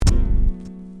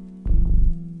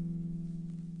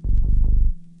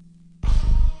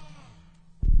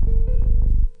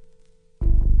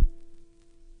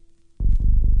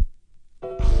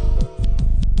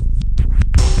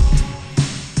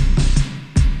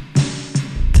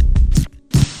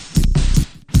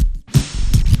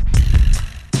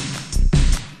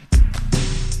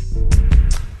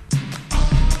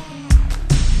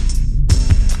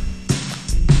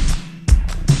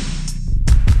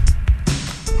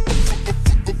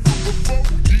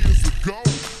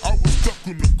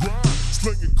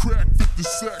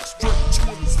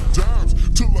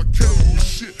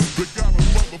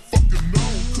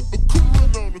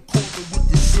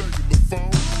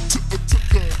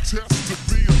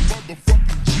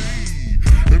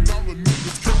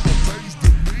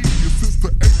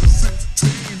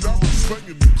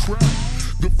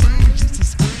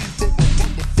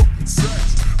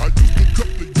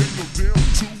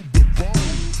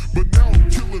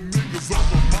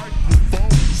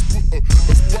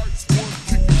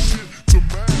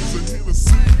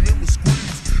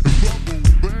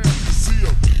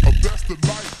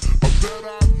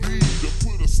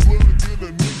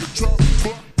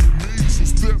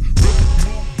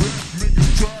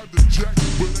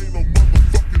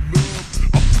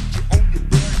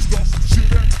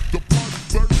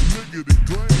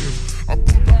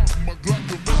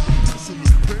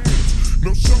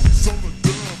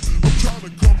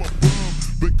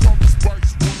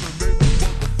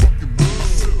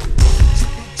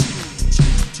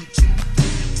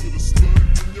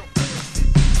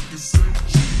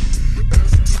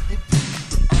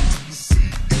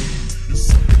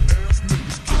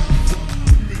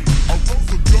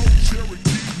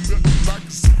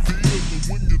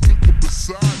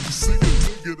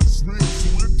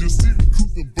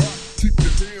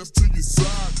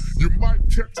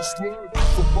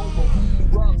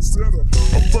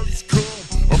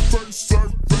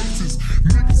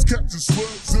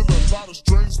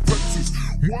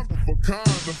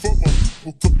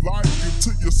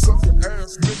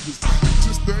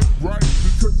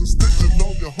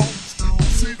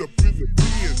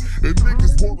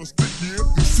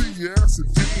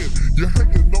You're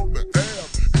hanging on the app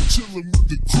and chilling with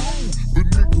the crew, but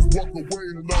niggas walk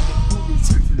away and all the bullets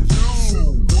hitting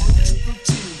you. One to the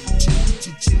two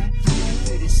to two, three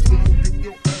for the slug in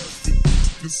your ass. You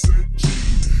can say G,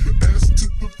 the S to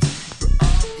the V, the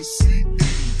I, the C, E.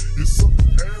 You some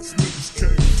ass niggas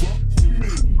can't fuck with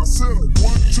me. I said a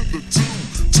one to the two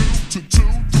to two,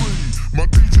 three. My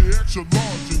DJ extra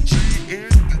large and G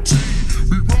and UT.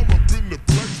 We roll up in the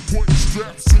place, pointing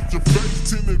straps at your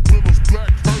face, tinted windows, black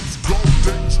hearse, gold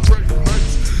days, straight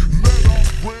lace. Let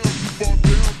off round, you fall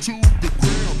down to the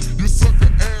ground. You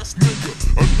sucker ass nigga,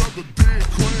 another dead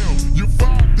clown. You $5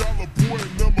 boy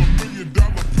and I'm $1 million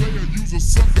player. You's a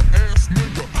sucker ass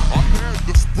nigga, I had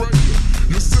to spray you.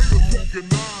 You say you pack a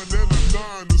 9 and a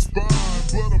 9 is fine,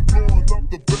 but I'm blowing up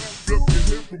the back of your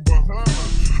head from behind.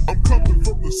 I'm coming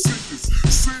from the sickest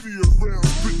city around,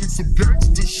 spitting some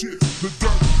gangster shit. The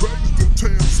dirt raised the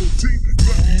town so deep,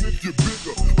 nothing if you're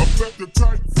bigger. I back the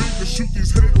tight finger, shoot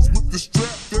these haters with the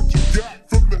strap that you got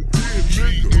from that dead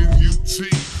nigga. G-N-U-T,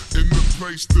 in the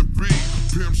place to be.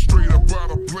 Pimp straight up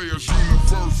out of Players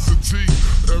University.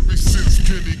 Ever since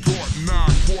kindergarten, I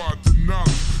acquired the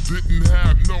knowledge. Didn't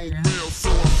have no mail, so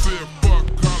I said fuck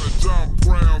college, I'm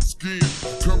brown skin.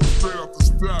 Coming straight out the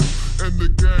stock, and the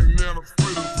gang now I'm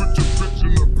split with your bitch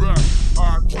in the back.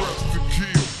 I dress to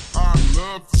kill, I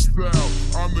love the style.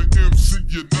 I'm the MC,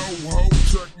 you know, ho,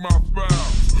 check my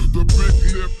files. The big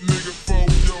lip nigga for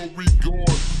your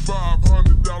regard.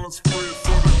 $500 spread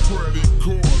for the credit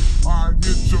card. I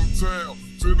hit your town,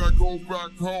 then I go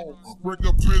back home. Bring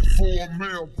a bitch for a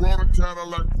meal, brought a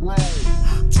Cadillac Rome.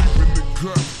 Keeping the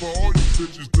cut for all you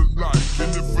bitches to like.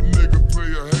 And if a nigga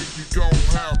play a hate, you gon'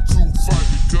 have to fight.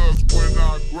 Because when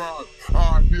I grind,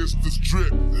 I hit the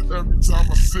strip. Every time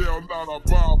I sell out, I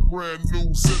buy a brand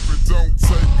new zip. It don't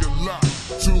take a lot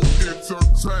to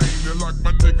entertain. And like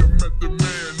my nigga met the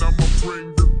man, I'ma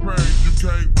bring the pain. You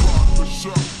can't block the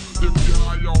show if you're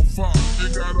high on fire. You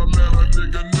gotta let a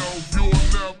nigga know you'll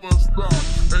never stop.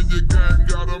 And your gang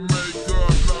gotta make a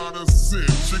lot of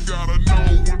sense. You gotta know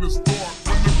when to start,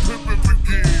 when the pimpin'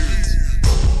 begins.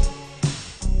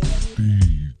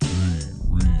 DJ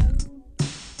Red,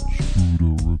 screwed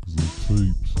up records and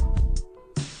tapes.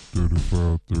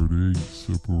 35-38,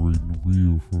 separating the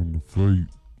real from the fake.